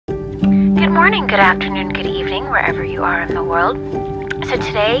Good morning, good afternoon, good evening, wherever you are in the world. So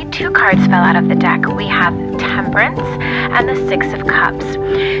today, 2 cards fell out of the deck. We have Temperance and the 6 of Cups.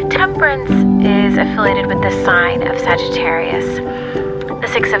 Temperance is affiliated with the sign of Sagittarius. The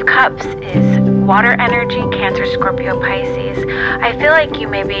 6 of Cups is water energy, Cancer, Scorpio, Pisces. I feel like you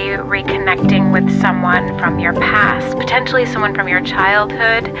may be reconnecting with someone from your past, potentially someone from your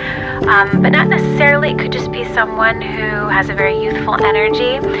childhood, but not necessarily. It could just be someone who has a very youthful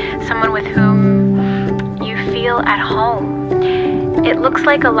energy, someone with whom you feel at home. It looks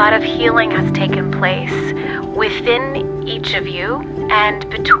like a lot of healing has taken place within each of you and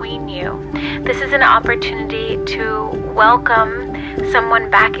between you. This is an opportunity to welcome someone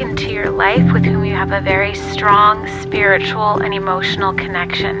back into your life with whom you have a very strong spiritual and emotional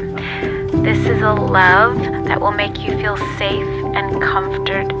connection. This is a love that will make you feel safe and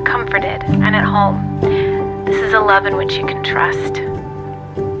comforted and at home. This is a love in which you can trust.